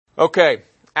Okay,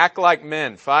 act like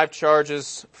men. 5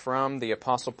 charges from the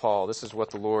Apostle Paul. This is what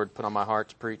the Lord put on my heart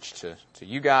to preach to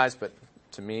you guys, but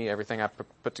to me, everything I've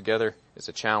put together is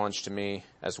a challenge to me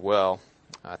as well.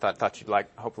 I thought you'd like,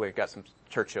 hopefully I've got some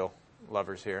Churchill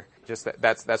lovers here. Just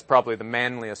that's probably the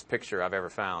manliest picture I've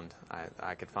ever found,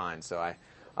 I could find. So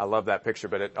I love that picture,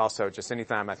 but it also, just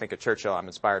anytime I think of Churchill, I'm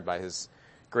inspired by his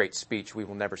great speech, "We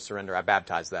will never surrender." I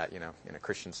baptize that, in a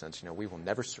Christian sense. We will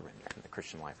never surrender in the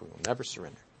Christian life. We will never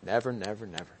surrender. Never, never,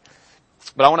 never.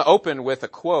 But I want to open with a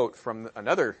quote from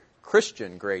another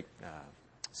Christian great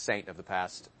saint of the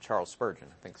past, Charles Spurgeon.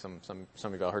 I think some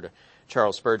of you all heard of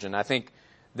Charles Spurgeon. I think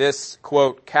this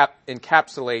quote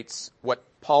encapsulates what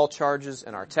Paul charges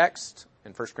in our text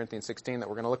in 1 Corinthians 16 that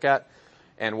we're going to look at,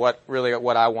 and what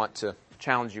I want to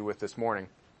challenge you with this morning.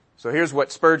 So here's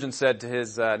what Spurgeon said to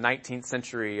his 19th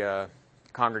century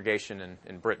congregation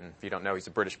in Britain. If you don't know, he's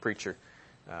a British preacher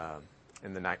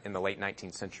in the late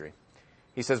 19th century.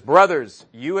 He says, "Brothers,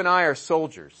 you and I are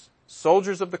soldiers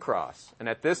of the cross, and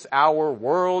at this hour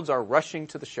worlds are rushing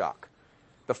to the shock.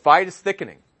 The fight is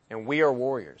thickening, and we are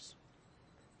warriors.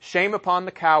 Shame upon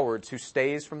the cowards who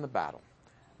stays from the battle.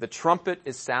 The trumpet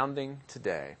is sounding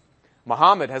today.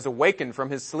 Muhammad has awakened from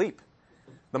his sleep.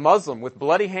 The Muslim with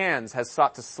bloody hands has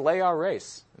sought to slay our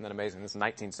race." Isn't that amazing? This is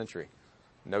 19th century.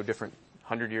 No different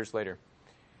 100 years later.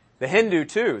 "The Hindu,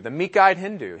 too, the meek-eyed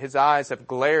Hindu, his eyes have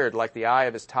glared like the eye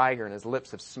of his tiger, and his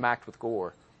lips have smacked with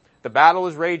gore. The battle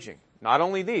is raging. Not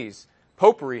only these,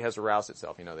 Popery has aroused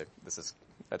itself." This is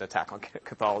an attack on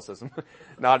Catholicism.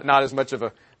 not as much of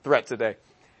a threat today.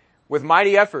 "With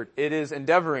mighty effort, it is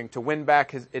endeavoring to win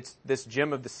back this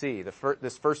gem of the sea,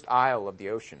 this first isle of the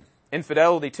ocean.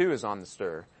 Infidelity, too, is on the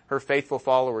stir. Her faithful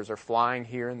followers are flying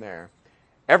here and there.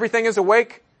 Everything is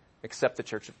awake except the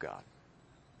Church of God.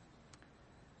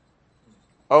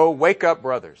 Oh, wake up,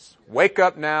 brothers. Wake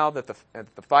up now that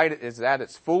the fight is at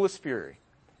its fullest fury.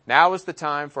 Now is the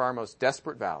time for our most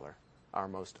desperate valor, our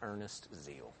most earnest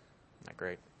zeal." Isn't that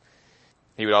great?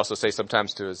 He would also say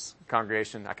sometimes to his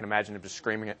congregation, I can imagine him just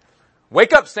screaming it,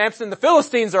 "Wake up, Samson, the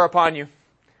Philistines are upon you.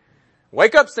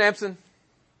 Wake up, Samson.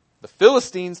 The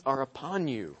Philistines are upon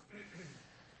you."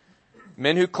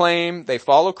 Men who claim they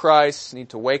follow Christ need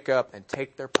to wake up and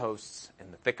take their posts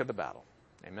in the thick of the battle.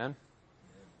 Amen?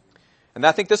 And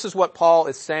I think this is what Paul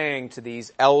is saying to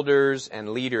these elders and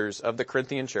leaders of the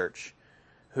Corinthian church,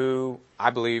 who I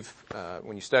believe,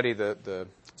 when you study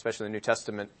especially the New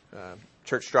Testament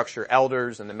church structure,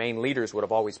 elders and the main leaders would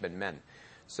have always been men.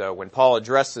 So when Paul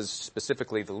addresses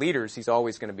specifically the leaders, he's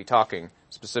always going to be talking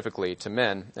specifically to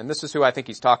men. And this is who I think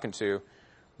he's talking to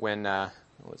when,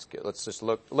 let's just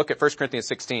look at 1 Corinthians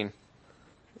 16,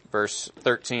 verse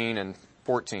 13 and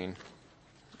 14.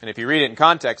 And if you read it in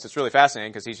context, it's really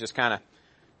fascinating because he's just kind of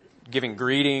giving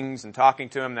greetings and talking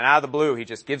to him. And out of the blue, he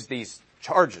just gives these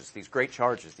charges, these great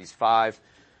charges, these 5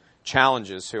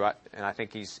 challenges. And I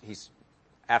think he's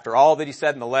after all that he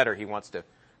said in the letter, he wants to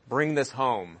bring this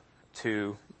home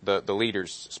to the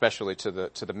leaders, especially to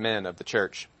the men of the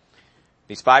church.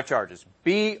 These 5 charges.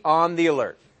 Be on the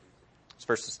alert. It's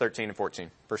verses 13 and 14,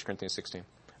 1 Corinthians 16.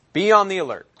 Be on the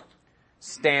alert.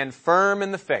 Stand firm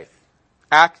in the faith.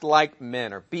 Act like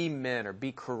men, or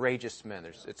be courageous men.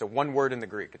 It's a one word in the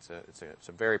Greek. It's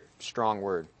a very strong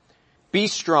word. Be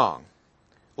strong.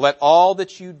 Let all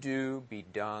that you do be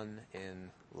done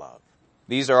in love.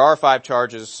 These are our 5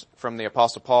 charges from the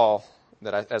Apostle Paul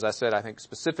that, as I said, I think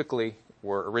specifically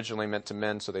were originally meant to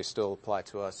men, so they still apply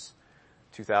to us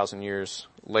 2,000 years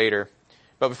later.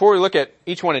 But before we look at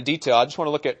each one in detail, I just want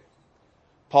to look at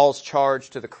Paul's charge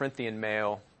to the Corinthian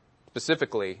male,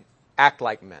 specifically, act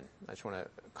like men. I just want to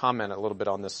comment a little bit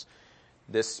on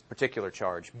this particular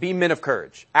charge. Be men of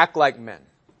courage. Act like men.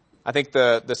 I think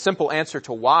the simple answer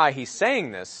to why he's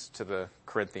saying this to the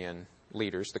Corinthian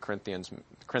leaders, the Corinthian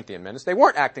men, is they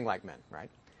weren't acting like men, right?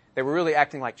 They were really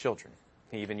acting like children.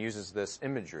 He even uses this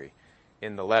imagery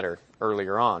in the letter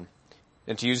earlier on.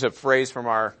 And to use a phrase from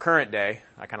our current day,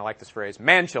 I kind of like this phrase,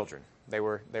 man-children. They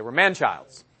were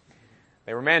man-childs.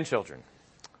 They were man-children.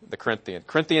 The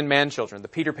Corinthian man-children. The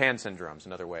Peter Pan syndrome is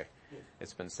another way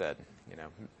it's been said.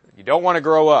 You don't want to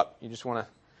grow up. You just want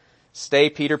to stay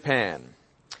Peter Pan.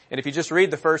 And if you just read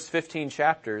the first 15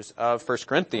 chapters of 1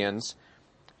 Corinthians,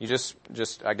 you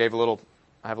I have a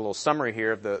little summary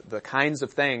here of the kinds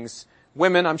of things.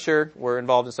 Women, I'm sure, were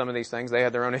involved in some of these things. They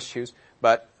had their own issues.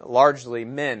 But largely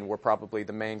men were probably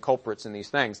the main culprits in these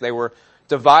things. They were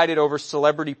divided over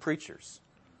celebrity preachers,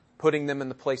 putting them in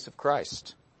the place of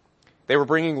Christ. They were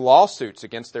bringing lawsuits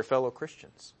against their fellow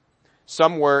Christians.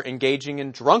 Some were engaging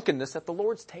in drunkenness at the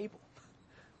Lord's table.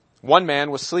 One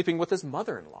man was sleeping with his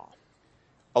mother-in-law.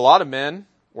 A lot of men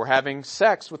were having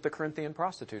sex with the Corinthian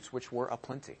prostitutes, which were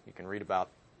aplenty. You can read about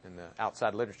in the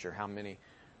outside literature how many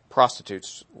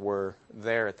prostitutes were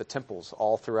there at the temples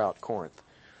all throughout Corinth.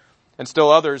 And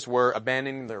still others were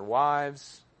abandoning their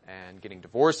wives and getting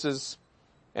divorces.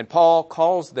 And Paul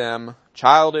calls them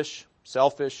childish,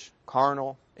 selfish,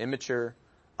 carnal, immature,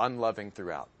 unloving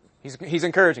throughout. He's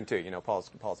encouraging too.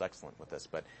 Paul's excellent with this,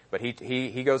 but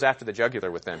he goes after the jugular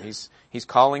with them. He's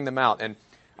calling them out. And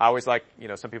I always like,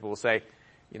 some people will say,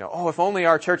 if only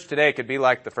our church today could be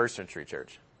like the first century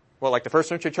church. Well, like the first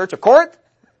century church of Corinth?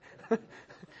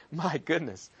 My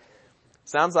goodness.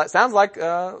 Sounds like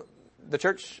the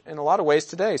church in a lot of ways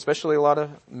today, especially a lot of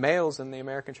males in the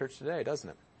American church today, doesn't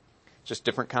it? Just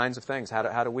different kinds of things.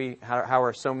 How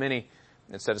are so many,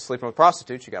 instead of sleeping with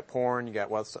prostitutes, you got porn,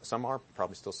 some are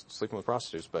probably still sleeping with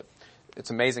prostitutes, but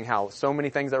it's amazing how so many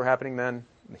things that were happening then,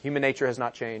 human nature has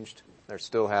not changed. They're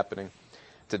still happening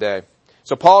today.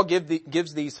 So Paul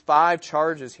gives these 5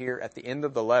 charges here at the end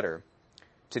of the letter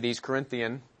to these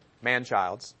Corinthian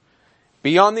man-childs.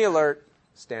 Be on the alert,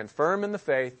 stand firm in the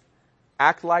faith,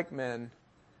 act like men,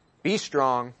 be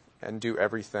strong, and do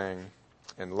everything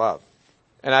in love.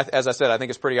 And as I said, I think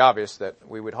it's pretty obvious that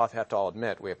we would have to all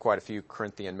admit we have quite a few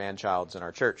Corinthian man-childs in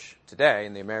our church today,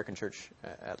 in the American church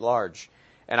at large.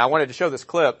 And I wanted to show this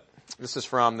clip. This is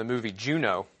from the movie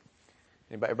Juno.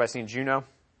 Everybody seen Juno?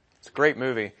 It's a great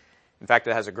movie. In fact,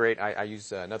 it has I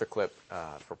use another clip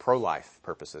for pro-life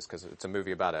purposes because it's a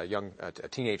movie about a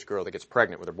teenage girl that gets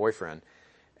pregnant with her boyfriend.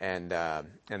 And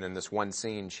then this one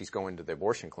scene, she's going to the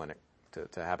abortion clinic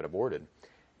to have it aborted.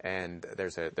 And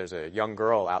there's a young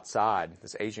girl outside,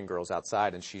 this Asian girl's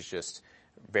outside, and she's just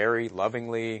very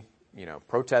lovingly,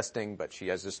 protesting, but she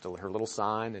has just her little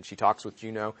sign, and she talks with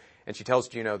Juno, and she tells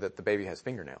Juno that the baby has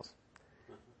fingernails.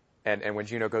 And when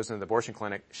Juno goes into the abortion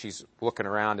clinic, she's looking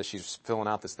around as she's filling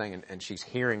out this thing, and she's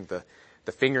hearing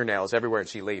the fingernails everywhere, and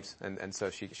she leaves, and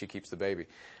so she keeps the baby.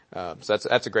 So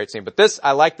that's a great scene. But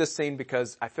I like this scene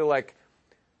because I feel like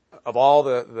of all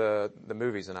the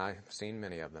movies, and I've seen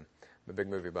many of them, I'm a big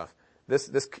movie buff,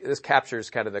 this captures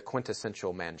kind of the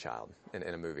quintessential man-child in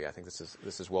a movie. I think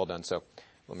this is well done. So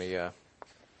let me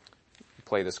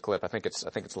play this clip. I think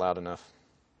it's loud enough.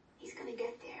 He's gonna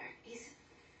get there.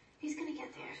 He's gonna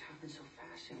get there. It happened so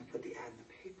fast. I put the ad in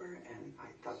the paper, and I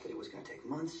thought that it was gonna take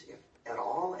months, if at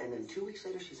all. And then 2 weeks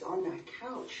later, she's on that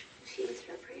couch. She needs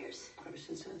her prayers. Ever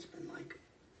since then, it's been like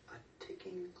a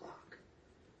ticking clock.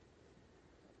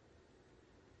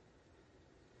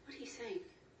 What are you saying?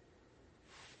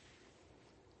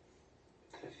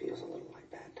 That it feels a little like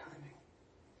bad timing.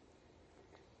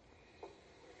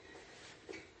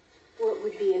 What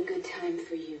would be a good time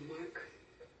for you, Mark?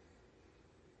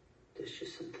 There's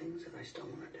just some things that I still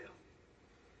want to do.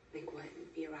 Like what?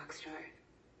 Be a rock star?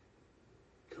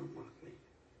 Don't mock me.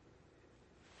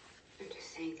 I'm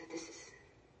just saying that this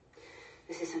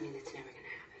is something that's never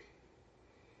gonna happen.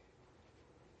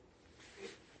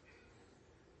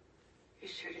 Your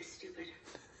shirt is stupid.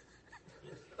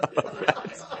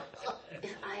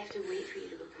 If I have to wait for you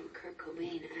to become Kurt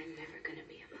Cobain, I'm never gonna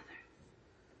be a mother.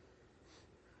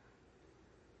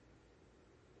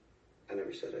 I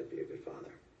never said I'd be a good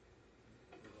father.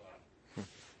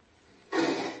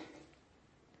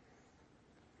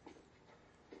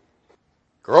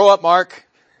 Grow up, Mark.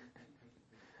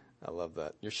 I love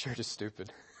that. Your shirt is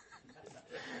stupid.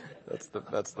 That's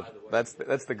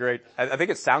the great. I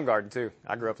think it's Soundgarden too.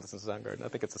 I grew up listening to Soundgarden. I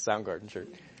think it's a Soundgarden shirt.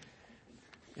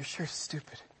 Your shirt is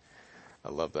stupid. I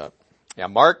love that. Yeah,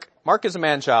 Mark is a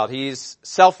man-child. He's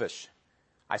selfish.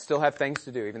 I still have things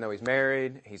to do, even though he's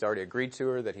married. He's already agreed to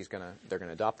her that they're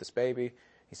gonna adopt this baby.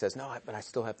 He says, no, but I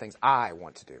still have things I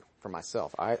want to do for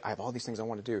myself. I have all these things I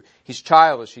want to do. He's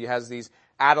childish. He has these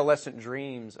adolescent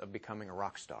dreams of becoming a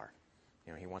rock star.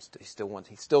 He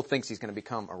still thinks he's going to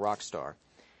become a rock star.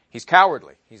 He's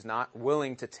cowardly. He's not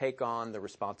willing to take on the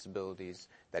responsibilities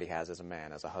that he has as a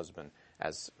man, as a husband,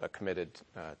 as committed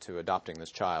to adopting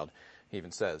this child. He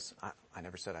even says, I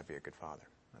never said I'd be a good father.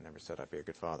 I never said I'd be a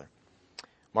good father.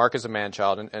 Mark is a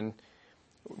man-child. And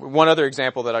one other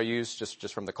example that I use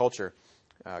just from the culture,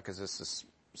 because this is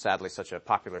sadly such a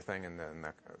popular thing in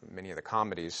many of the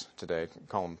comedies today,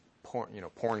 call them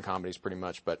porn comedies pretty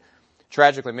much, but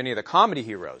tragically many of the comedy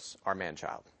heroes are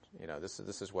man-child.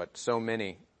 This is what so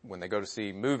many, when they go to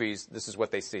see movies, this is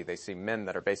what they see. They see men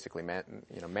that are basically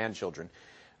man-children.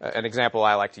 An example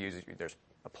I like to use, there's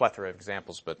a plethora of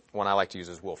examples, but one I like to use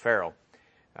is Will Ferrell.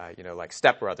 Like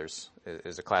Step Brothers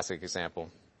is a classic example.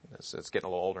 It's getting a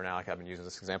little older now. I've been using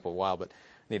this example a while, but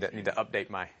need to update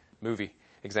my movie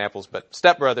examples. But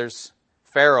Step Brothers,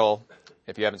 Ferrell,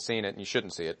 if you haven't seen it, and you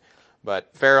shouldn't see it,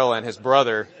 but Ferrell and his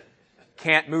brother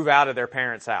can't move out of their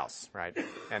parents' house, right?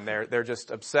 And they're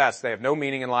just obsessed. They have no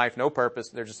meaning in life, no purpose.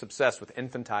 They're just obsessed with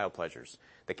infantile pleasures.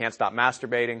 They can't stop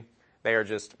masturbating. They are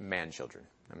just man children.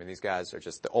 I mean, these guys are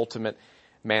just the ultimate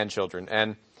man children.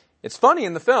 And it's funny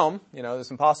in the film,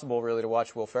 it's impossible really to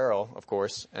watch Will Ferrell, of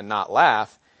course, and not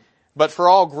laugh. But for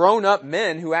all grown-up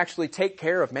men who actually take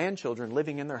care of man children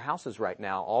living in their houses right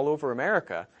now all over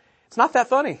America, it's not that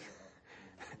funny.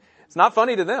 It's not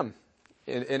funny to them.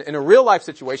 In a real-life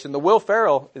situation, the Will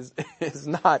Ferrell is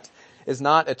not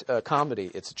a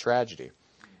comedy. It's a tragedy.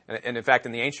 And in fact,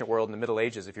 in the ancient world, in the Middle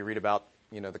Ages, if you read about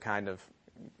the kind of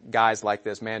guys like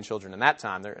this, man children in that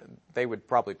time, they would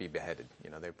probably be beheaded.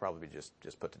 They would probably be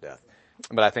just put to death.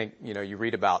 But I think you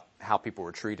read about how people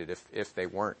were treated if they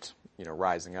weren't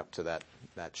rising up to that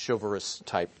chivalrous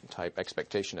type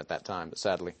expectation at that time. But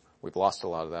sadly, we've lost a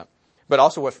lot of that. But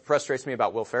also, what frustrates me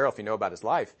about Will Ferrell, if you know about his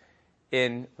life,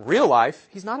 in real life,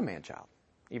 he's not a man-child.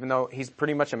 Even though he's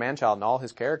pretty much a man-child in all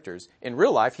his characters, in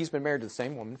real life, he's been married to the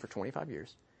same woman for 25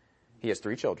 years. He has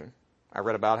 3 children. I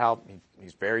read about how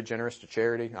he's very generous to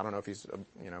charity. I don't know if he's,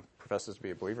 professes to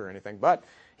be a believer or anything, but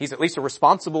he's at least a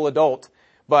responsible adult.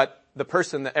 But the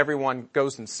person that everyone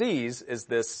goes and sees is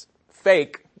this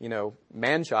fake,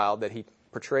 man-child that he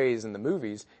portrays in the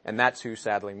movies, and that's who,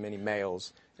 sadly, many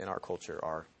males in our culture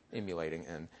are emulating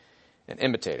and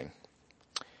imitating.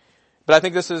 But I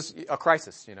think this is a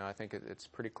crisis. I think it's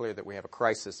pretty clear that we have a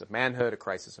crisis of manhood, a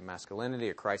crisis of masculinity,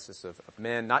 a crisis of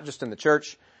men, not just in the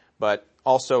church, but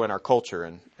also in our culture.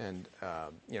 And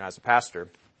as a pastor,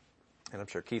 and I'm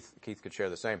sure Keith could share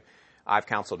the same, I've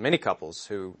counseled many couples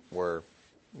who were,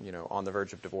 on the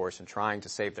verge of divorce and trying to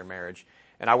save their marriage.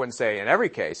 And I wouldn't say in every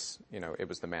case, it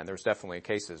was the man. There was definitely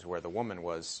cases where the woman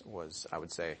was I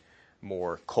would say,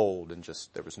 more cold and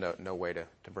just there was no way to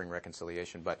bring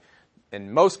reconciliation. But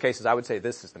in most cases, I would say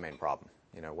this is the main problem.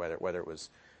 Whether it was,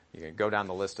 you can go down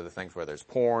the list of the things, whether there's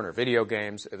porn or video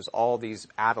games, it was all these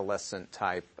adolescent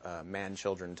type,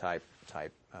 man-children type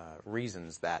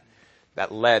reasons that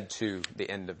led to the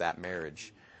end of that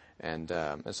marriage. And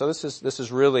so this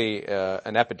is really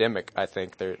an epidemic. I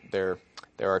think there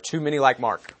are too many like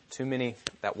Mark, too many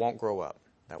that won't grow up,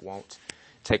 that won't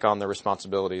take on the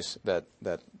responsibilities that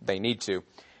they need to.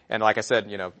 And like I said,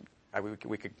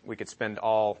 we could spend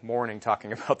all morning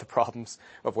talking about the problems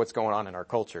of what's going on in our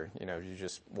culture. You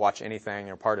just watch anything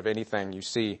or part of anything, you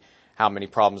see how many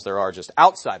problems there are just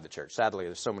outside the church. Sadly,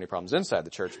 there's so many problems inside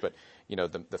the church, but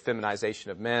the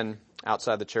feminization of men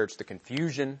outside the church, the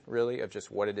confusion really of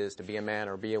just what it is to be a man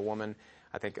or be a woman.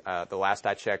 I think the last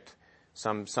I checked,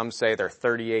 some say there are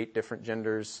 38 different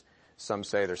genders. Some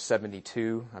say there's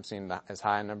 72. I've seen as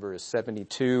high a number as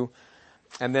 72.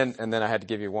 And then I had to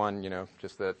give you one,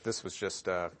 just that this was just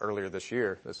earlier this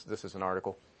year. This is an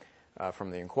article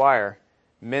from the Inquirer.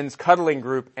 Men's cuddling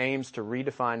group aims to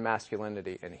redefine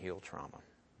masculinity and heal trauma.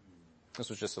 This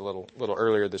was just a little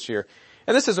earlier this year.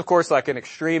 And this is, of course, like an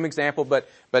extreme example, but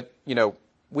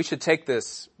we should take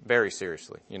this very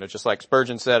seriously. Just like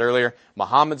Spurgeon said earlier,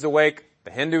 Muhammad's awake,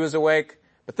 the Hindu is awake,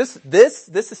 but this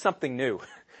is something new.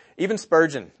 Even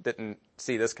Spurgeon didn't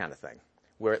see this kind of thing,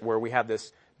 where we have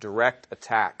this direct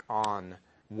attack on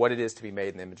what it is to be made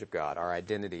in the image of God, our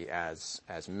identity as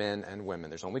men and women.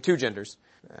 There's only 2 genders.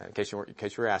 In case you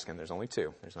were asking, there's only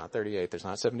 2. There's not 38. There's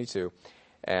not 72.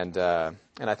 And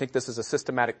I think this is a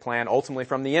systematic plan, ultimately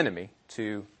from the enemy,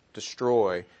 to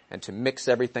destroy and to mix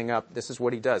everything up. This is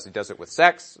what he does. He does it with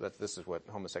sex. This is what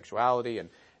homosexuality and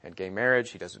gay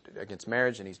marriage. He does it against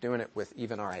marriage, and he's doing it with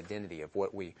even our identity of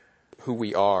who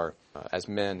we are as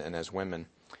men and as women.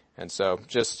 And so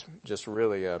just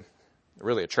really a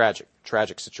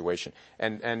tragic situation.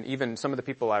 And even some of the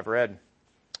people I've read,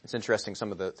 it's interesting,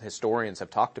 some of the historians have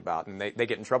talked about, and they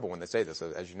get in trouble when they say this.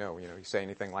 As you say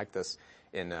anything like this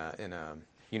in a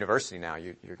university now,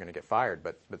 you're going to get fired.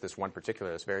 But this one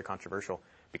particular is very controversial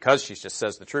because she just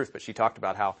says the truth. But she talked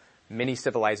about how many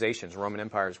civilizations, Roman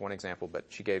Empire is one example, but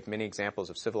she gave many examples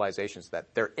of civilizations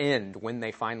that their end, when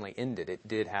they finally ended, it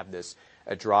did have this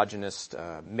androgynous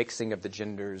mixing of the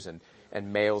genders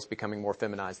and males becoming more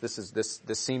feminized.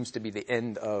 This seems to be the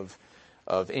end of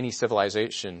any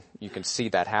civilization. You can see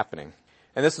that happening.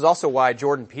 And this is also why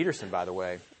Jordan Peterson, by the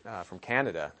way, from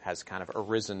Canada, has kind of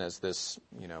arisen as this,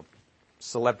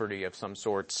 celebrity of some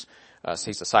sorts.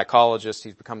 He's a psychologist.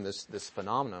 He's become this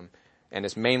phenomenon. And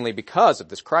it's mainly because of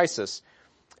this crisis.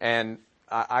 And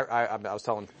I was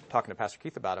talking to Pastor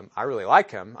Keith about him. I really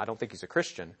like him. I don't think he's a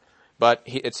Christian. But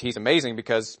he's amazing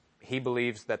because he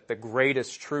believes that the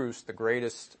greatest truths, the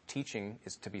greatest teaching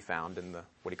is to be found in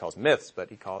what he calls myths, but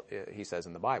he says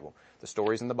in the Bible. The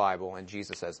stories in the Bible, and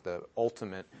Jesus as the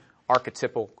ultimate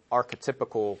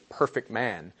archetypical perfect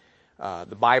man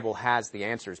the Bible has the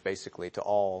answers basically to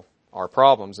all our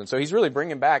problems. And so he's really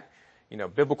bringing back,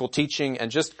 biblical teaching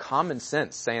and just common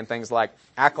sense, saying things like,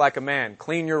 act like a man,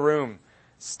 clean your room,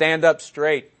 stand up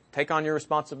straight, take on your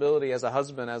responsibility as a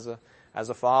husband, as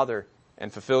a father,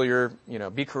 and fulfill your,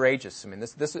 be courageous. I mean,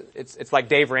 it's like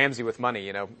Dave Ramsey with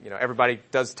money, everybody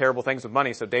does terrible things with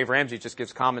money, so Dave Ramsey just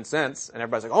gives common sense, and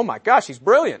everybody's like, oh my gosh, he's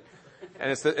brilliant. And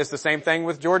it's the same thing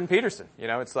with Jordan Peterson.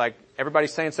 It's like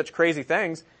everybody's saying such crazy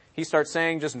things. He starts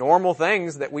saying just normal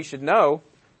things that we should know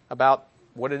about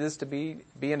what it is to be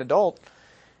an adult.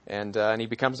 And he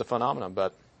becomes a phenomenon.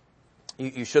 But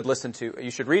you should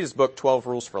you should read his book, 12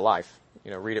 Rules for Life.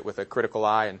 Read it with a critical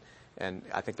eye. And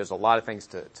I think there's a lot of things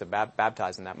to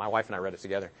baptize in that. My wife and I read it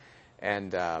together.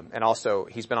 And also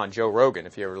he's been on Joe Rogan.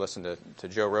 If you ever listen to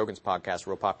Joe Rogan's podcast,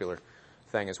 real popular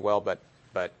thing as well. But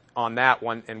on that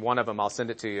one, in one of them, I'll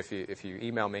send it to you if you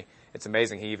email me. It's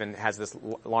amazing. He even has this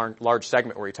large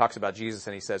segment where he talks about Jesus,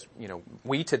 and he says,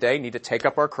 we today need to take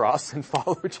up our cross and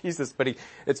follow Jesus. But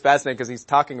it's fascinating because he's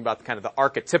talking about kind of the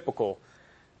archetypical,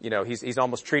 he's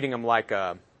almost treating him like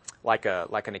an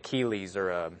Achilles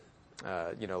or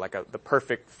the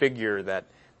perfect figure that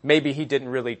maybe he didn't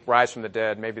really rise from the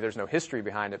dead. Maybe there's no history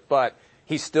behind it, but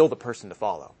he's still the person to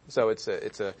follow. So it's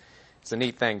a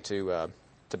neat thing to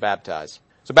baptize.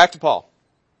 So back to Paul.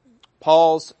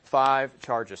 Paul's 5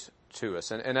 charges to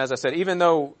us. And as I said, even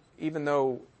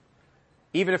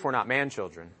if we're not man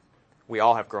children, we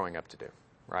all have growing up to do,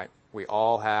 right? We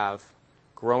all have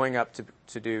growing up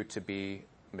to do to be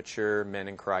mature men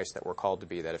in Christ that we're called to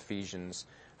be, that Ephesians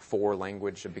 4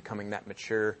 language of becoming that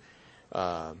mature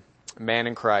man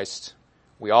in Christ.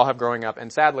 We all have growing up,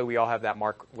 and sadly we all have that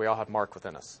Mark, we all have Mark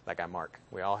within us, that guy Mark.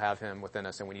 We all have him within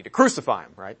us, and we need to crucify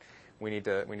him, right? We need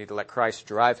to let Christ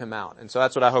drive him out. And so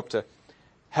that's what I hope to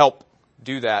help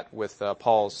do that with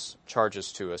Paul's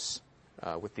charges to us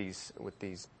with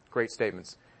these great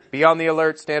statements. Be on the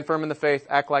alert, stand firm in the faith,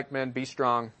 act like men, be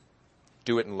strong,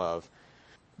 do it in love.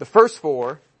 The first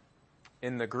 4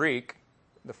 in the Greek,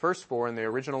 the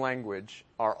original language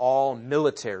are all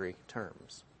military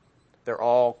terms. They're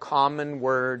all common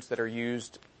words that are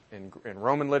used in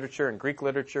Roman literature and Greek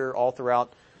literature all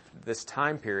throughout this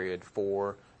time period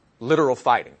for literal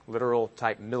fighting, literal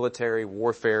type military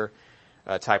warfare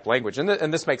type language.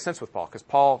 And this makes sense with Paul, because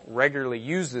Paul regularly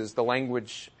uses the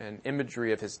language and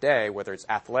imagery of his day, whether it's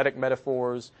athletic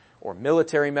metaphors or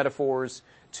military metaphors,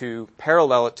 to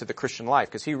parallel it to the Christian life,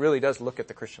 because he really does look at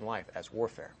the Christian life as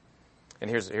warfare. And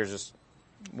here's just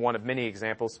one of many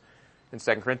examples. In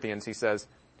 2 Corinthians, he says,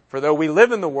 "For though we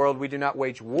live in the world, we do not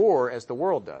wage war as the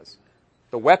world does.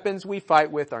 The weapons we fight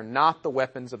with are not the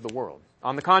weapons of the world.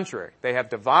 On the contrary, they have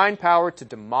divine power to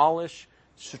demolish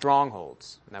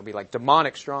strongholds." And that would be like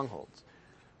demonic strongholds.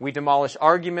 "We demolish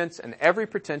arguments and every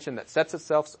pretension that sets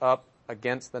itself up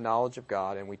against the knowledge of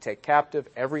God, and we take captive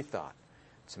every thought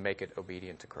to make it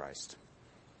obedient to Christ."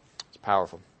 It's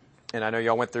powerful. And I know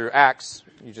y'all went through Acts.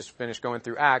 You just finished going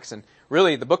through Acts. And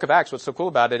really, the book of Acts, what's so cool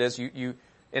about it is you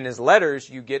in his letters,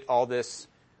 you get all this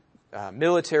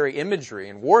military imagery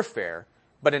and warfare.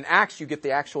 But in Acts, you get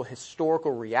the actual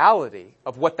historical reality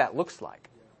of what that looks like.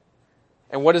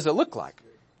 And what does it look like?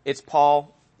 It's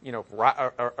Paul,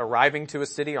 arriving to a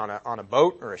city on a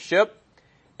boat or a ship,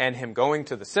 and him going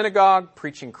to the synagogue,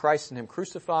 preaching Christ and him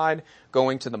crucified,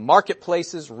 going to the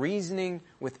marketplaces, reasoning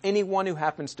with anyone who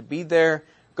happens to be there,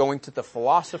 going to the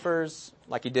philosophers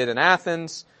like he did in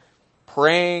Athens,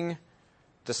 praying,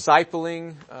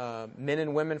 discipling men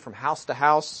and women from house to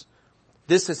house.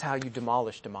 This is how you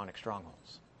demolish demonic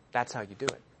strongholds. That's how you do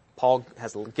it. Paul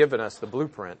has given us the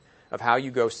blueprint of how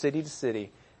you go city to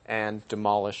city and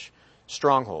demolish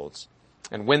strongholds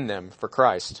and win them for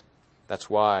Christ. That's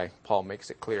why Paul makes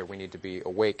it clear we need to be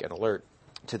awake and alert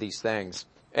to these things.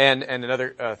 And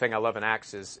another thing I love in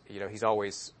Acts is, he's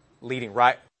always leading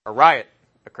a riot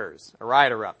occurs. A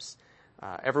riot erupts.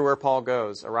 Everywhere Paul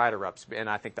goes, a riot erupts. And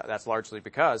I think that's largely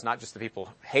because not just the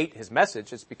people hate his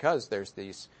message, it's because there's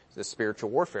this spiritual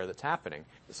warfare that's happening.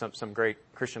 Some great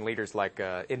Christian leaders like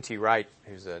N.T. Wright,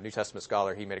 who's a New Testament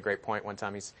scholar, he made a great point one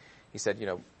time. He said,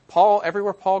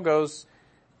 everywhere Paul goes,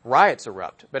 riots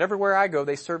erupt. But everywhere I go,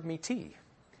 they serve me tea.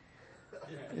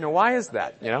 Why is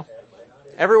that,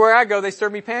 Everywhere I go, they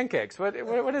serve me pancakes. What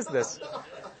is this?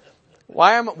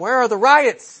 Where are the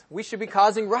riots? We should be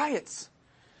causing riots.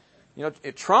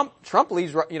 Trump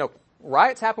leads,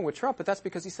 riots happen with Trump, but that's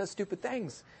because he says stupid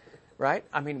things, right?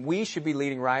 I mean, we should be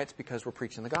leading riots because we're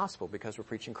preaching the gospel, because we're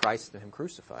preaching Christ and him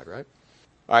crucified, right?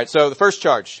 All right, so the first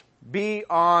charge, be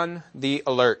on the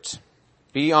alert.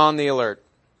 Be on the alert.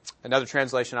 Another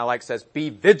translation I like says, be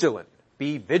vigilant.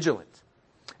 Be vigilant.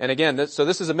 And again, this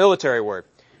is a military word.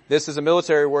 This is a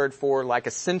military word for like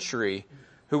a sentry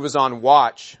who was on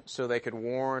watch so they could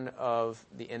warn of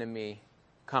the enemy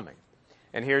coming.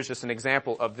 And here's just an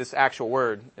example of this actual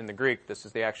word in the Greek. This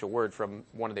is the actual word from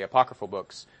one of the apocryphal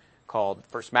books called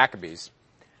First Maccabees.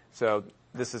 So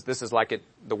this is like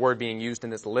the word being used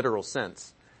in its literal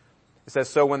sense. It says,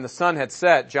 so when the sun had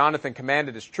set, Jonathan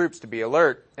commanded his troops to be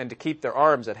alert and to keep their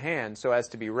arms at hand so as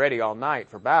to be ready all night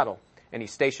for battle. And he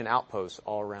stationed outposts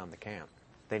all around the camp.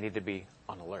 They need to be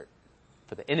on alert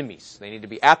for the enemies. They need to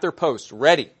be at their posts,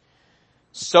 ready,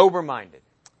 sober-minded.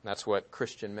 That's what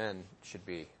Christian men should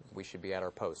be. We should be at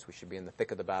our posts. We should be in the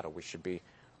thick of the battle. We should be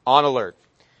on alert.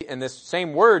 And this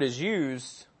same word is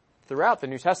used throughout the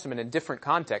New Testament in different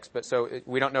contexts, but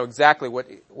we don't know exactly what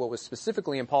was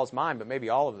specifically in Paul's mind, but maybe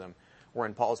all of them were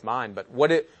in Paul's mind. But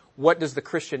what does the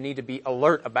Christian need to be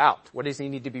alert about? What does he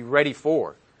need to be ready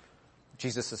for?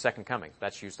 Jesus' second coming.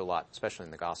 That's used a lot, especially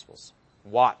in the Gospels.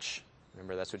 Watch.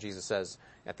 Remember, that's what Jesus says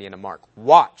at the end of Mark.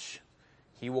 Watch.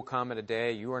 He will come at a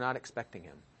day you are not expecting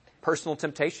him. Personal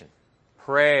temptation.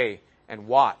 Pray and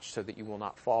watch so that you will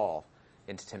not fall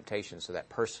into temptation. So that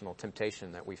personal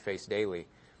temptation that we face daily,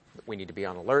 we need to be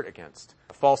on alert against.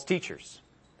 False teachers.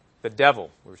 The devil.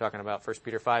 We were talking about 1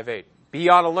 Peter 5:8. Be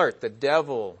on alert. The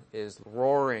devil is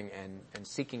roaring and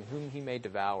seeking whom he may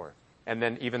devour. And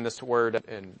then even this word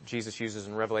and Jesus uses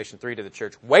in Revelation 3 to the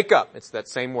church, wake up. It's that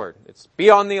same word. It's be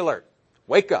on the alert.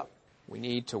 Wake up. We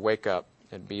need to wake up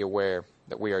and be aware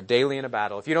that we are daily in a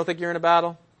battle. If you don't think you're in a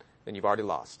battle, then you've already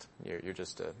lost. You're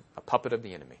just a puppet of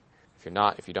the enemy. If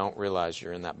you don't realize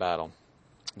you're in that battle.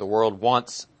 The world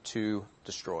wants to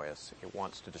destroy us. It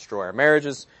wants to destroy our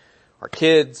marriages, our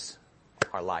kids,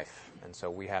 our life. And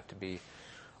so we have to be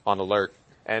on alert.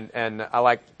 And I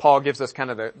like Paul gives us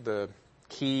kind of the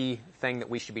key thing that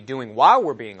we should be doing while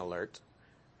we're being alert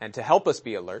and to help us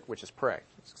be alert, which is pray.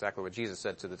 That's exactly what Jesus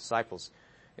said to the disciples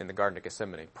in the Garden of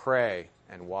Gethsemane. Pray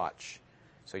and watch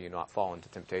so you not fall into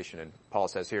temptation. And Paul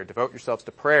says here, devote yourselves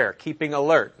to prayer, keeping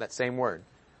alert, that same word,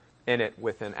 in it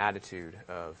with an attitude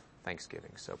of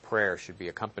thanksgiving. So prayer should be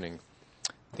accompanying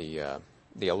the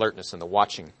alertness and the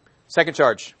watching. Second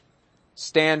charge,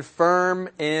 stand firm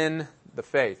in the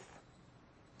faith.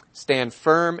 Stand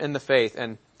firm in the faith.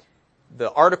 And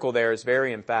the article there is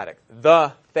very emphatic.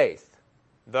 The faith.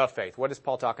 The faith. What is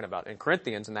Paul talking about? In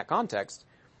Corinthians, in that context,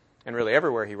 and really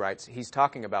everywhere he writes, he's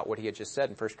talking about what he had just said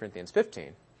in 1 Corinthians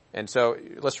 15. And so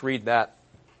let's read that.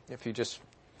 If you just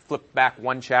flip back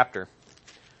one chapter,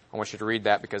 I want you to read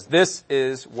that because this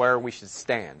is where we should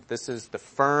stand. This is the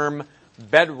firm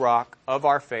bedrock of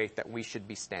our faith that we should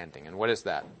be standing. And what is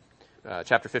that?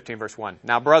 Chapter 15, verse 1.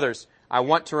 Now, brothers, I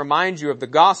want to remind you of the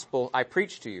gospel I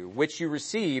preached to you, which you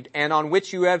received and on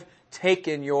which you have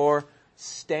taken your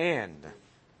stand.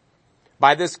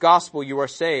 By this gospel you are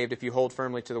saved if you hold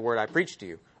firmly to the word I preached to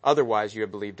you. Otherwise you have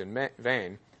believed in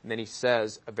vain. And then he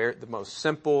says the most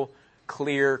simple,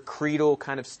 clear, creedal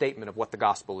kind of statement of what the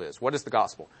gospel is. What is the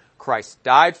gospel? Christ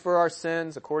died for our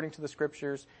sins according to the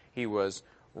scriptures. He was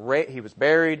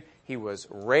buried. He was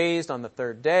raised on the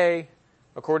third day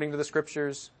according to the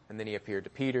scriptures. And then he appeared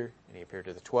to Peter and he appeared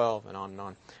to the 12 and on and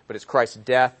on. But it's Christ's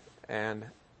death and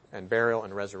burial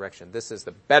and resurrection. This is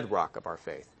the bedrock of our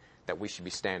faith that we should be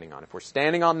standing on. If we're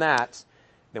standing on that,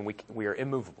 then we are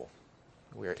immovable.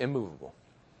 We are immovable.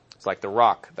 It's like the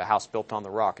rock, the house built on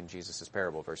the rock in Jesus'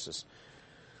 parable versus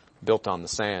built on the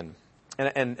sand.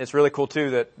 And it's really cool too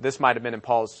that this might have been in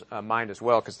Paul's mind as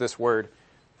well, because this word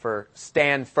for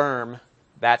stand firm,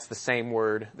 that's the same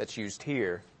word that's used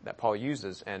here that Paul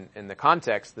uses. And in the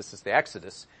context, this is the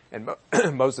Exodus. And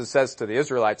Moses says to the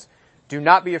Israelites, do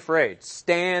not be afraid,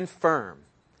 stand firm,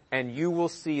 and you will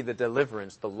see the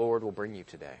deliverance the Lord will bring you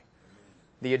today.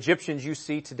 The Egyptians you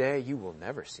see today, you will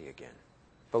never see again.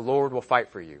 The Lord will fight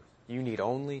for you. You need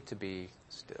only to be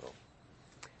still.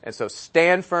 And so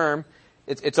stand firm.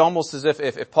 It's almost as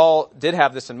if Paul did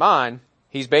have this in mind,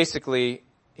 he's basically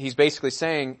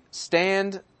saying,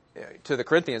 stand to the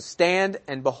Corinthians, stand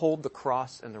and behold the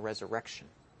cross and the resurrection.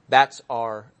 That's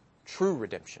our true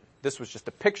redemption. This was just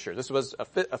a picture. This was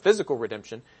a physical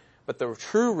redemption. But the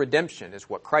true redemption is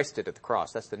what Christ did at the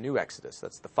cross. That's the new Exodus.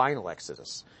 That's the final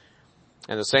Exodus.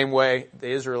 And the same way the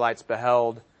Israelites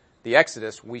beheld the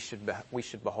Exodus, we should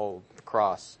behold the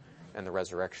cross and the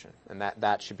resurrection. And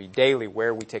that should be daily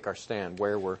where we take our stand,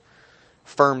 where we're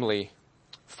firmly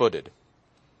footed.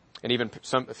 And even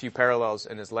a few parallels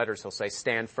in his letters, he'll say,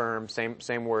 stand firm,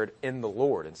 same word, in the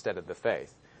Lord instead of the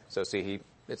faith. So see,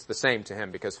 it's the same to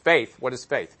him because faith, what is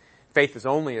faith? Faith is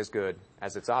only as good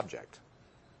as its object.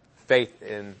 Faith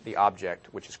in the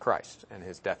object, which is Christ and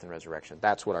his death and resurrection.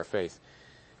 That's what our faith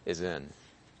is in.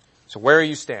 So where are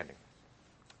you standing?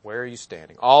 Where are you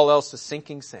standing? All else is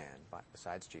sinking sand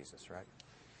besides Jesus, right?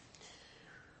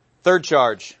 Third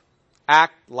charge,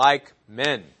 act like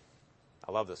men.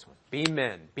 I love this one. Be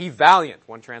men. Be valiant.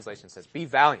 One translation says, be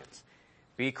valiant.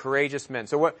 Be courageous men.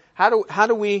 So how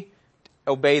do we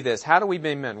obey this? How do we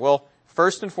be men? Well,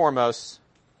 first and foremost,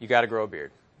 you got to grow a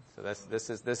beard. So this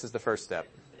is the first step.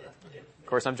 Of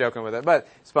course, I'm joking with it, but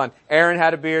it's fun. Aaron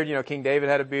had a beard. King David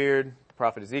had a beard. The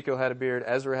prophet Ezekiel had a beard.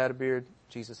 Ezra had a beard.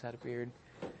 Jesus had a beard.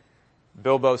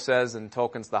 Bilbo says in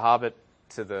Tolkien's The Hobbit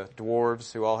to the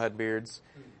dwarves who all had beards,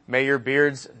 may your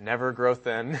beards never grow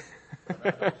thin.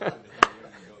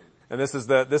 And this is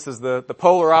the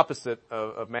polar opposite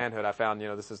of manhood. I found,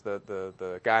 this is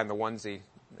the guy in the onesie,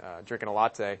 drinking a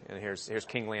latte, and here's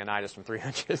King Leonidas from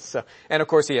 300. So, and of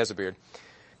course he has a beard.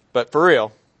 But for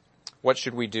real, what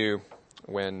should we do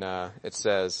when it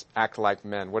says act like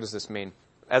men? What does this mean?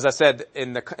 As I said,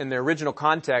 in the original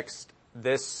context,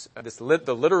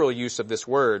 the literal use of this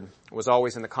word was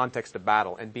always in the context of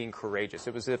battle and being courageous.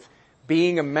 It was if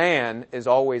being a man is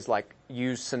always like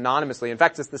used synonymously. In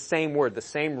fact, it's the same word. The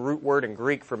same root word in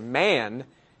Greek for man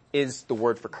is the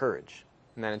word for courage.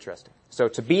 Isn't that interesting? So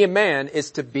to be a man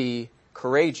is to be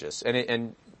courageous. And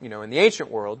in the ancient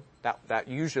world, that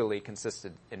usually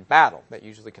consisted in battle. That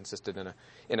usually consisted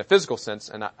in a physical sense.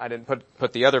 And I didn't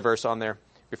put the other verse on there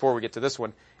before we get to this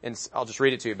one. And I'll just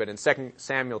read it to you. But in 2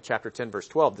 Samuel chapter 10 verse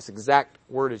 12, this exact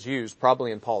word is used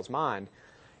probably in Paul's mind.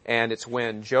 And it's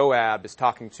when Joab is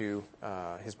talking to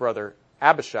his brother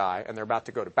Abishai, and they're about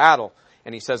to go to battle.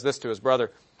 And he says this to his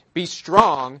brother, be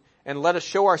strong and let us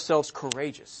show ourselves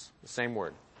courageous. The same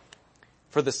word.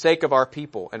 For the sake of our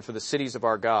people and for the cities of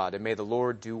our God, and may the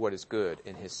Lord do what is good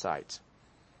in his sight.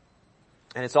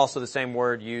 And it's also the same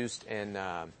word used in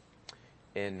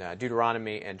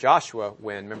Deuteronomy and Joshua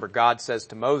when, remember, God says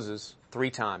to Moses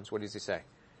 3 times, what does he say?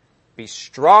 Be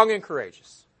strong and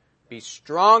courageous. Be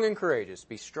strong and courageous.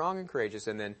 Be strong and courageous.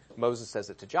 And then Moses says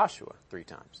it to Joshua 3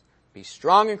 times. Be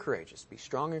strong and courageous. Be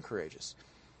strong and courageous.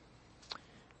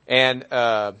 And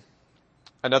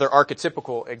another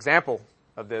archetypical example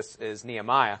of this is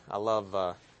Nehemiah. I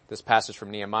love this passage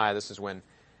from Nehemiah. This is when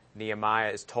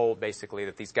Nehemiah is told basically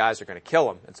that these guys are going to kill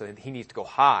him, and so he needs to go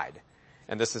hide.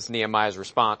 And this is Nehemiah's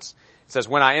response. It says,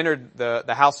 when I entered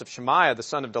the house of Shemaiah, the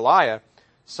son of Deliah,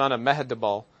 son of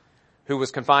Mehedabel, who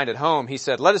was confined at home, he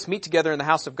said, let us meet together in the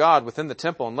house of God within the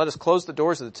temple, and let us close the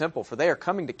doors of the temple, for they are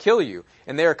coming to kill you,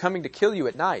 and they are coming to kill you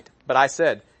at night. But I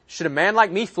said, should a man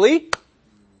like me flee?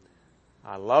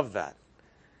 I love that.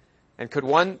 And could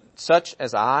one such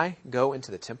as I go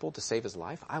into the temple to save his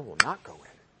life? I will not go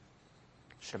in.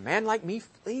 Should a man like me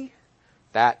flee?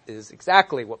 That is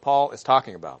exactly what Paul is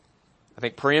talking about. I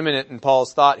think preeminent in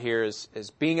Paul's thought here is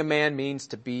being a man means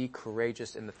to be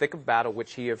courageous in the thick of battle,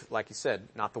 which like he said,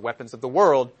 not the weapons of the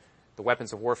world. The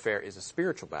weapons of warfare is a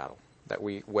spiritual battle that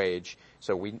we wage.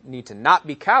 So we need to not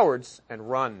be cowards and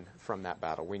run from that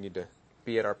battle. We need to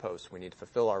be at our post. We need to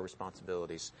fulfill our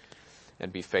responsibilities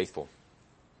and be faithful.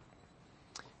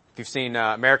 If you've seen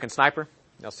American Sniper,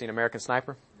 y'all seen American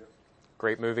Sniper?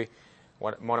 Great movie.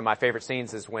 One of my favorite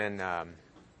scenes is when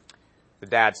the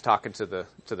dad's talking to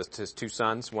his 2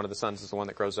 sons. One of the sons is the one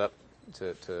that grows up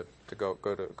to go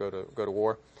to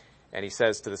war, and he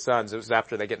says to the sons, it was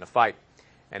after they get in a fight,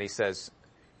 and he says,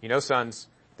 sons,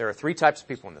 there are 3 types of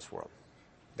people in this world.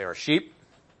 There are sheep,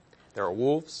 there are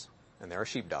wolves, and there are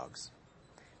sheepdogs.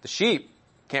 The sheep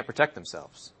can't protect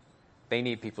themselves. They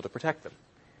need people to protect them.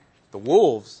 The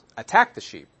wolves attack the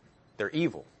sheep. They're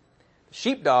evil. The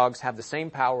sheepdogs have the same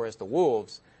power as the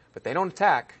wolves, but they don't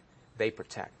attack, they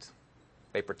protect.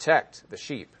 They protect the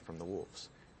sheep from the wolves.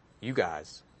 You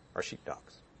guys are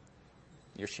sheepdogs.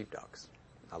 You're sheepdogs.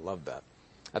 I love that.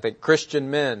 I think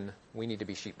Christian men, we need to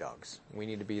be sheepdogs. We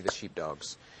need to be the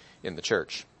sheepdogs in the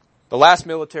church. The last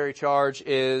military charge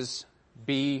is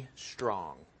be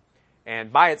strong.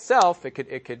 And by itself, it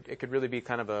could really be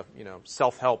kind of a,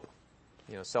 self-help,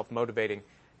 self-motivating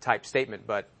type statement.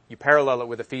 But you parallel it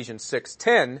with Ephesians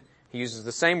 6:10. He uses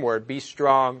the same word, be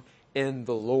strong in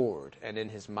the Lord and in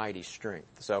his mighty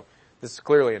strength. So this is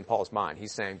clearly in Paul's mind.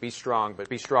 He's saying be strong, but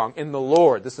be strong in the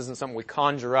Lord. This isn't something we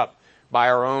conjure up by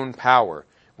our own power.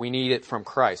 We need it from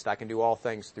Christ. I can do all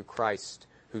things through Christ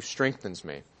who strengthens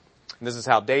me. And this is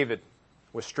how David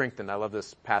was strengthened. I love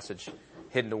this passage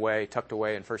hidden away, tucked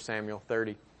away in 1 Samuel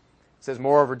 30. It says,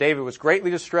 moreover, David was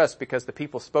greatly distressed because the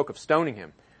people spoke of stoning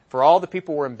him. For all the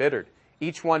people were embittered,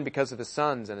 each one because of his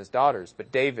sons and his daughters.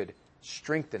 But David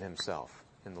strengthened himself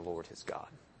in the Lord his God.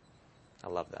 I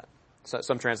love that. So,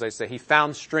 some translators say he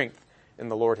found strength in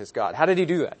the Lord his God. How did he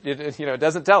do that? It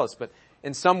doesn't tell us, but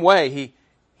in some way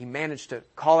he managed to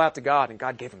call out to God, and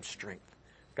God gave him strength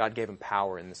God gave him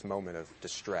power in this moment of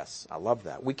distress. I love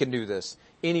that. We can do this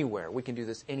anywhere. We can do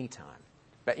this anytime.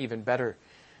 But even better,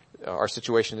 our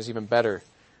situation is even better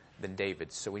than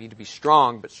David's. So we need to be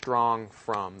strong, but strong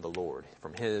from the Lord,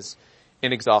 from his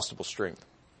inexhaustible strength.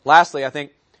 Lastly, I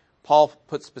think Paul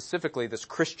puts specifically this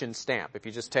Christian stamp. If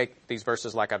you just take these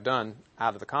verses like I've done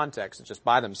out of the context and just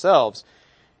by themselves,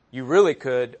 you really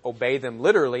could obey them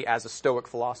literally as a Stoic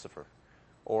philosopher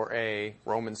or a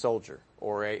Roman soldier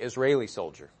or a Israeli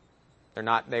soldier.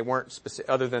 They weren't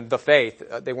other than the faith,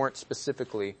 they weren't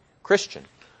specifically Christian.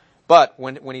 But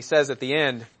when he says at the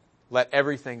end, let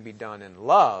everything be done in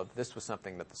love, this was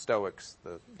something that the Stoics,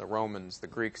 the Romans, the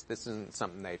Greeks, this isn't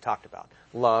something they talked about.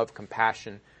 Love,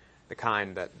 compassion, the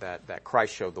kind that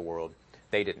Christ showed the world,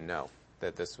 they didn't know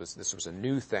that this was a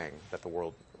new thing that the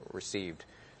world received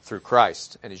through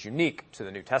Christ and is unique to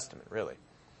the New Testament, really.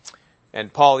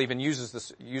 And Paul even uses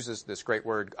this great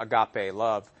word, agape,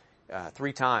 love,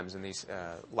 3 times in these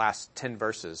last 10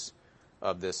 verses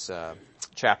of this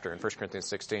chapter in 1 Corinthians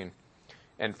 16.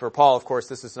 And for Paul, of course,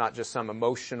 this is not just some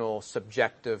emotional,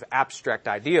 subjective, abstract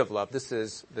idea of love. This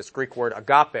is this Greek word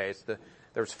agape.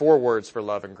 There's 4 words for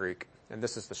love in Greek. And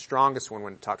this is the strongest one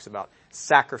when it talks about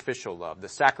sacrificial love. The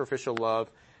sacrificial love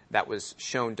that was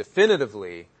shown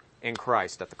definitively in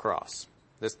Christ at the cross.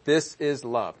 This is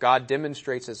love. God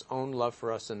demonstrates his own love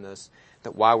for us in this,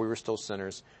 that while we were still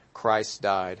sinners, Christ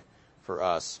died for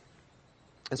us.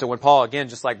 And so when Paul, again,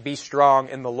 just like be strong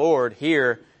in the Lord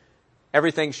here,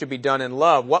 everything should be done in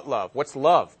love. What love? What's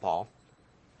love, Paul?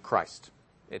 Christ.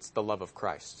 It's the love of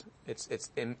Christ.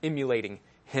 It's emulating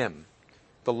him.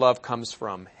 The love comes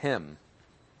from him.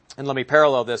 And let me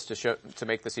parallel this to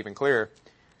make this even clearer.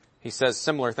 He says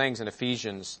similar things in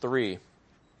Ephesians 3.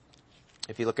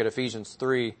 If you look at Ephesians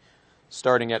 3,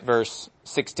 starting at verse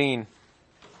 16,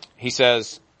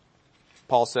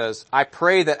 Paul says, I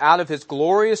pray that out of his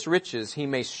glorious riches he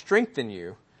may strengthen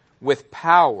you with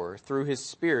power through his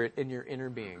Spirit in your inner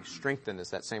being. Strengthen is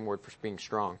that same word for being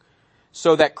strong.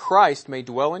 So that Christ may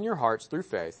dwell in your hearts through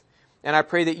faith. And I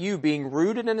pray that you, being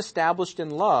rooted and established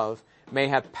in love, may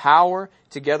have power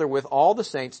together with all the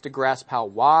saints to grasp how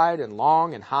wide and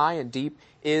long and high and deep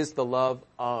is the love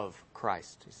of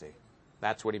Christ, you see.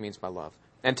 That's what he means by love.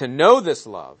 And to know this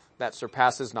love that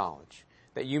surpasses knowledge,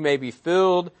 that you may be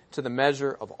filled to the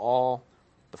measure of all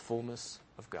the fullness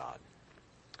of God.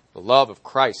 The love of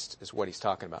Christ is what he's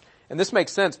talking about. And this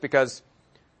makes sense because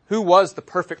who was the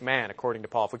perfect man, according to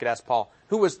Paul? If we could ask Paul,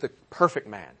 who was the perfect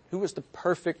man? Who was the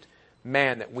perfect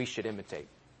man that we should imitate?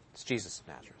 It's Jesus of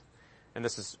Nazareth. And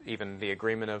this is even the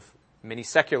agreement of many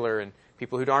secular and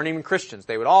people who aren't even Christians.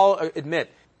 They would all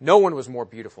admit no one was more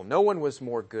beautiful, no one was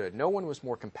more good, no one was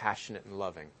more compassionate and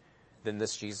loving than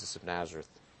this Jesus of Nazareth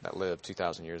that lived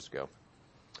 2,000 years ago.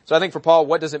 So I think for Paul,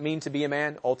 what does it mean to be a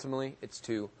man? Ultimately, it's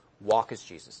to walk as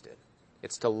Jesus did.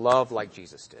 It's to love like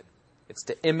Jesus did. It's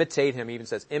to imitate him. He even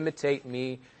says, imitate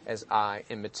me as I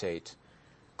imitate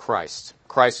Christ.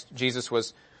 Jesus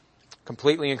was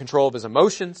completely in control of his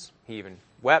emotions. He even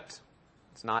wept.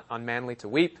 It's not unmanly to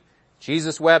weep.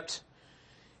 Jesus wept.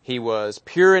 He was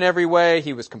pure in every way.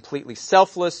 He was completely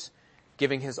selfless,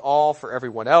 giving his all for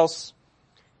everyone else.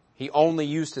 He only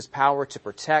used his power to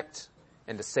protect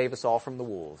and to save us all from the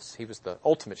wolves. He was the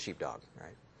ultimate sheepdog,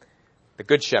 right? The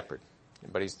good shepherd.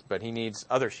 But he needs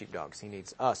other sheepdogs. He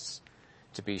needs us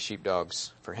to be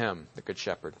sheepdogs for him, the good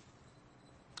shepherd.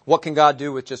 What can God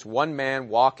do with just one man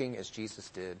walking as Jesus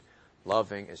did,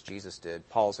 loving as Jesus did?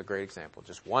 Paul's a great example.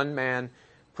 Just one man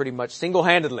pretty much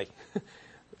single-handedly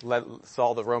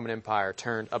saw the Roman Empire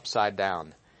turned upside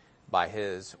down by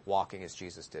his walking as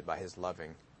Jesus did, by his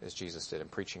loving as Jesus did,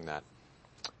 and preaching that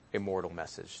immortal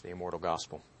message, the immortal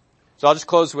gospel. So I'll just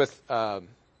close with a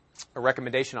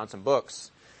recommendation on some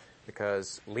books,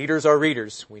 because leaders are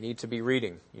readers. We need to be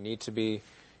reading. You need to be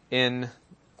in,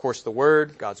 of course, the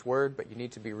Word, God's Word, but you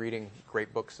need to be reading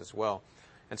great books as well.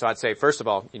 And so I'd say, first of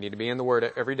all, you need to be in the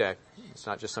Word every day. It's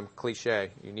not just some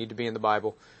cliche. You need to be in the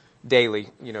Bible daily.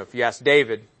 You know, if you ask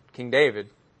David, King David,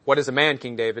 what is a man,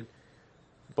 King David?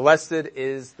 Blessed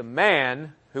is the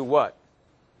man who what?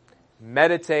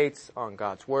 Meditates on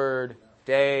God's Word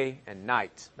day and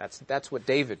night. That's what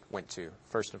David went to,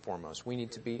 first and foremost. We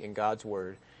need to be in God's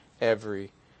Word every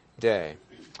day.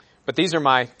 But these are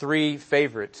my 3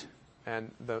 favorite and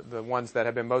the ones that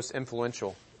have been most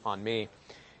influential on me.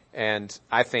 And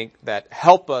I think that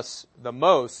help us the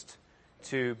most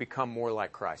to become more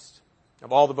like Christ.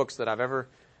 Of all the books that I've ever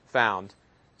found,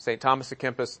 St. Thomas à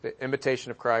Kempis, The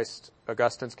Imitation of Christ,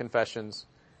 Augustine's Confessions,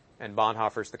 and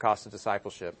Bonhoeffer's The Cost of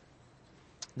Discipleship.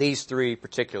 These 3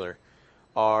 particular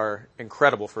are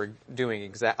incredible for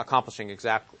accomplishing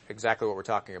exactly what we're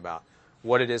talking about.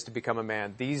 what it is to become a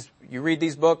man. You read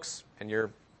these books and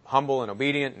you're humble and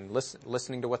obedient and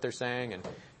listening to what they're saying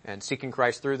and seeking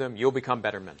Christ through them, you'll become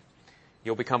better men.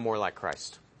 You'll become more like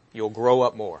Christ. You'll grow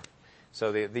up more.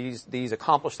 So these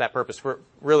accomplish that purpose for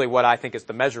really what I think is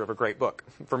the measure of a great book.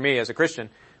 For me as a Christian,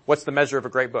 what's the measure of a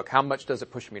great book? How much does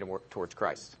it push me to work towards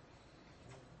Christ?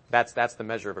 That's the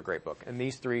measure of a great book. And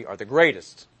these three are the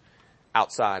greatest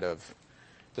outside of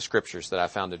the scriptures that I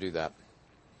found to do that.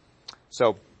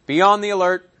 So be on the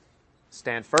alert,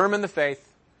 stand firm in the faith,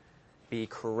 be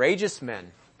courageous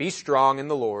men, be strong in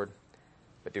the Lord,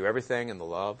 but do everything in the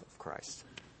love of Christ.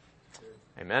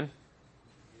 Amen.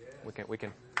 We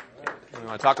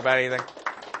want to talk about anything?